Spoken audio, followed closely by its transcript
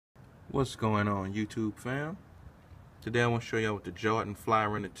What's going on, YouTube fam? Today I want to show y'all what the Jordan Fly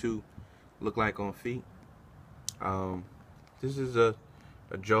Runner 2 look like on feet. This is a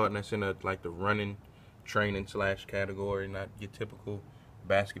Jordan that's in like the running, training / category, not your typical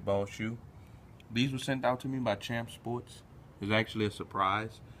basketball shoe. These were sent out to me by Champ Sports. It was actually a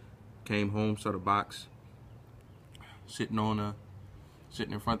surprise. Came home, saw the box sitting in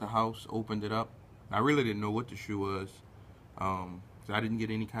front of the house, opened it up. I really didn't know what the shoe was. I didn't get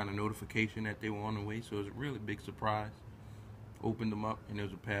any kind of notification that they were on the way, so it was a really big surprise. Opened them up, and there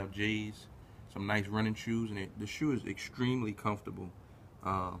was a pair of J's, some nice running shoes, and the shoe is extremely comfortable.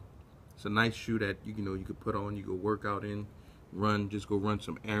 It's a nice shoe that you could put on, you go work out in, just go run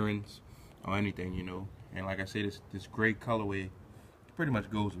some errands or anything, And like I said, this gray colorway pretty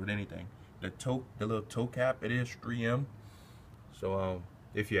much goes with anything. The little toe cap, it is 3M. So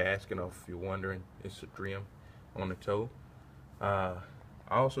if you're asking or if you're wondering, it's a 3M on the toe. I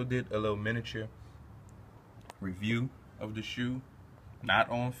also did a little miniature review of the shoe, not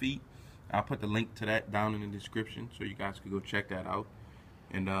on feet. I'll put the link to that down in the description so you guys can go check that out.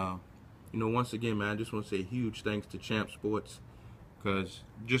 And once again, man, I just want to say huge thanks to Champ Sports, because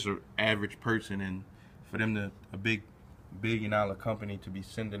just an average person, and for them a big billion-dollar company to be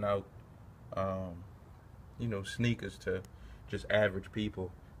sending out sneakers to just average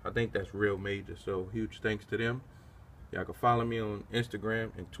people, I think that's real major. So huge thanks to them. Y'all can follow me on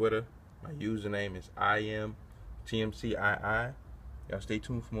Instagram and Twitter. My username is IamTMCII. Y'all stay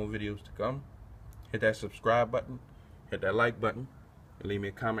tuned for more videos to come. Hit that subscribe button, hit that like button, and leave me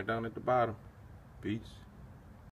a comment down at the bottom. Peace.